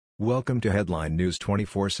Welcome to Headline News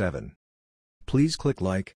 24/7. Please click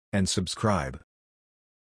like and subscribe.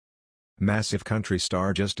 Massive country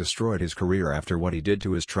star just destroyed his career after what he did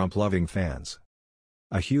to his Trump-loving fans.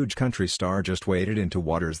 A huge country star just waded into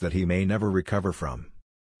waters that he may never recover from.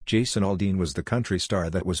 Jason Aldean was the country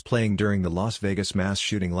star that was playing during the Las Vegas mass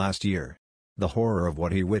shooting last year. The horror of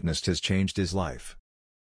what he witnessed has changed his life.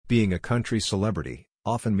 Being a country celebrity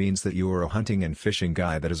often means that you are a hunting and fishing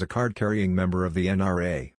guy that is a card-carrying member of the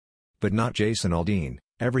NRA. But not Jason Aldean.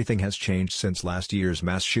 Everything has changed since last year's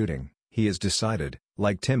mass shooting. He has decided,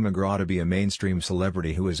 like Tim McGraw, to be a mainstream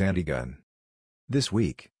celebrity who is anti-gun. This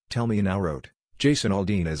week, Tell Me Now wrote, Jason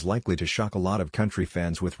Aldean is likely to shock a lot of country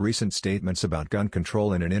fans with recent statements about gun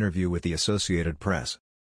control in an interview with the Associated Press.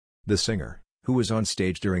 The singer, who was on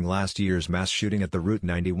stage during last year's mass shooting at the Route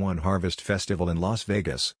 91 Harvest Festival in Las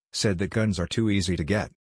Vegas, said that guns are too easy to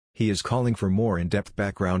get. He is calling for more in-depth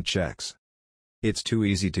background checks. It's too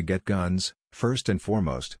easy to get guns, first and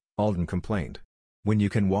foremost, Aldean complained. When you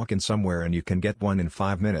can walk in somewhere and you can get one in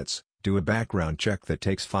 5 minutes, do a background check that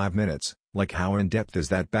takes 5 minutes, like how in-depth is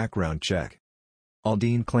that background check?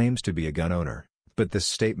 Aldean claims to be a gun owner, but this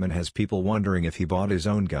statement has people wondering if he bought his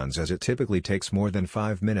own guns, as it typically takes more than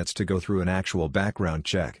 5 minutes to go through an actual background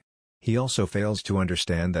check. He also fails to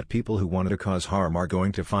understand that people who want to cause harm are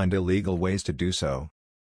going to find illegal ways to do so.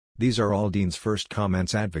 These are Aldean's first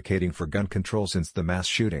comments advocating for gun control since the mass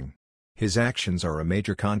shooting. His actions are a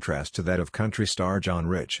major contrast to that of country star John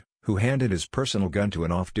Rich, who handed his personal gun to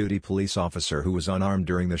an off-duty police officer who was unarmed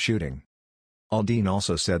during the shooting. Aldean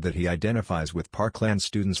also said that he identifies with Parkland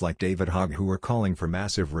students like David Hogg who are calling for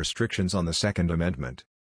massive restrictions on the Second Amendment.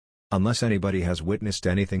 Unless anybody has witnessed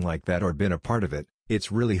anything like that or been a part of it,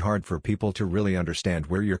 it's really hard for people to really understand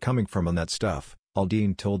where you're coming from on that stuff,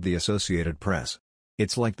 Aldean told the Associated Press.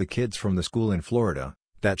 It's like the kids from the school in Florida,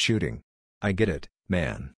 that shooting. I get it,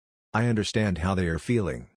 man. I understand how they are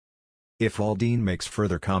feeling. If Aldean makes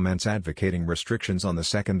further comments advocating restrictions on the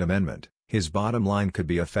Second Amendment, his bottom line could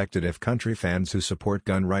be affected if country fans who support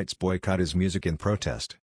gun rights boycott his music in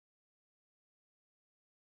protest.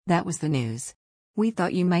 That was the news. We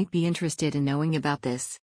thought you might be interested in knowing about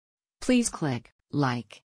this. Please click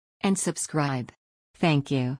like and subscribe. Thank you.